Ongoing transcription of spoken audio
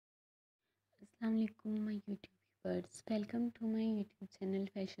Assalamualaikum my YouTube viewers. Welcome to my YouTube channel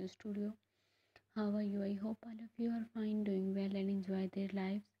Fashion Studio. How are you? I hope all of you are fine, doing well and enjoy their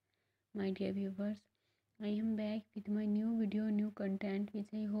lives. My dear viewers, I am back with my new video, new content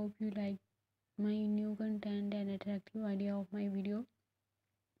which I hope you like my new content and attractive idea of my video.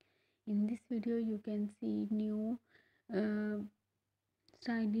 In this video you can see new uh,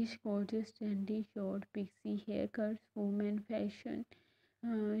 stylish, gorgeous, trendy, short pixie haircuts, women fashion,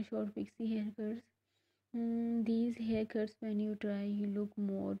 short pixie haircuts. These haircuts, when you try, you look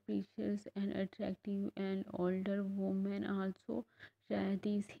more precious and attractive, and older women also try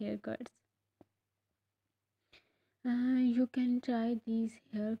these haircuts. You can try these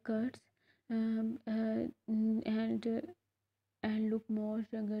haircuts and look more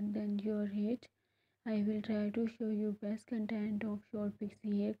younger than your age. I will try to show you best content of short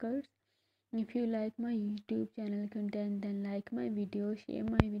pixie haircuts. If you like my YouTube channel content, then like my video, share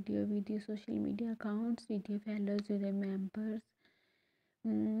my video with your social media accounts, with your fellows, with your members,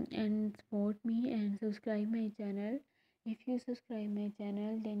 and support me and subscribe my channel. If you subscribe my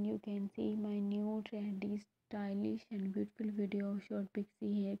channel, then you can see my new trendy, stylish and beautiful video of short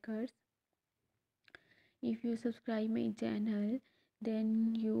pixie haircuts. If you subscribe my channel,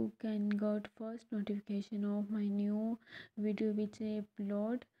 then you can get first notification of my new video which I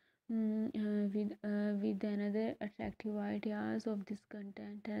upload, with another attractive ideas of this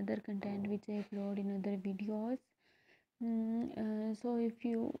content, another content which I upload in other videos. So if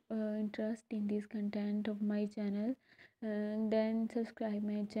you interest in this content of my channel, then subscribe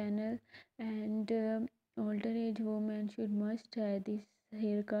my channel. And older age women should must try this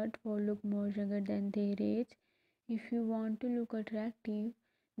haircut for look more younger than their age. If you want to look attractive,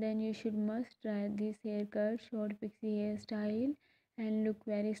 then you should must try this haircut, short pixie hairstyle, and look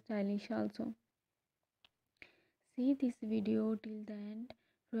very stylish also. See this video till the end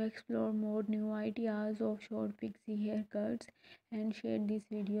to explore more new ideas of short pixie haircuts, and share this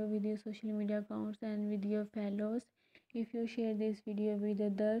video with your social media accounts and with your fellows. If you share this video with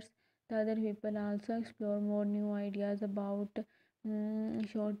others, the other people also explore more new ideas about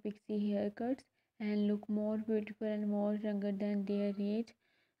short pixie haircuts and look more beautiful and more younger than their age.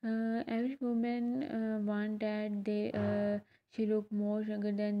 Every woman want that she look more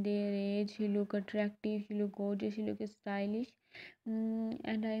younger than their age, she look attractive, she look gorgeous, she look stylish.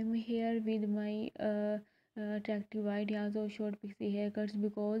 And I am here with my attractive ideas of short pixie haircuts,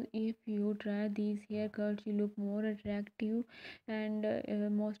 because if you try these haircuts you look more attractive, and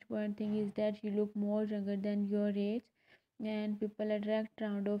most important thing is that you look more younger than your age, and people attract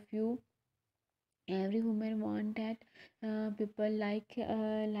around of you. Every woman want that people like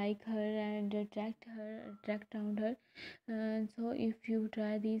her and attract around her. So if you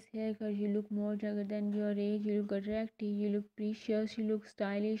try these haircuts, you look more younger than your age, you look attractive, you look precious, you look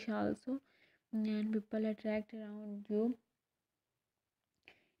stylish also, and people attract around you.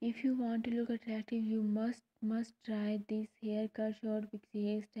 If you want to look attractive, you must try this haircut, short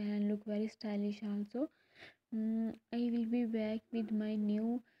pixie hairstyle, and look very stylish also. I will be back with my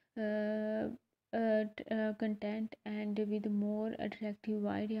new content and with more attractive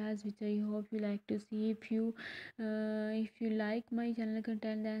ideas, which I hope you like to see. If you like my channel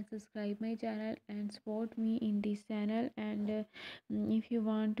content, then subscribe my channel and support me in this channel. And if you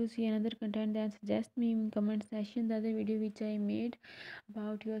want to see another content, then suggest me in comment section the other video which I made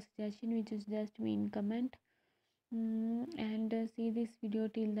about your suggestion, which is just me in comment. And see this video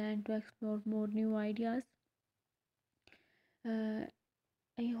till then to explore more new ideas.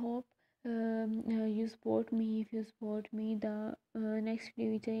 I hope you support me. If you support me, the next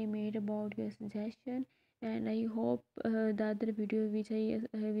video which I made about your suggestion, and I hope the other video which I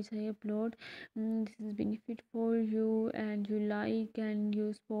upload, this is benefit for you and you like and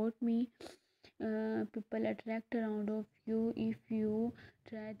you support me. People attract around of you if you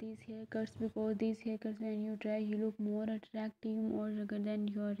try these haircuts, because these haircuts, when you try, you look more attractive, more younger than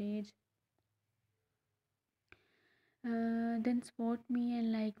your age. Then support me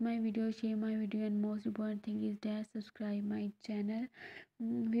and like my video, share my video, and most important thing is that subscribe my channel.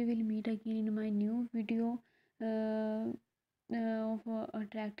 We will meet again in my new video of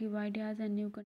attractive ideas and new content.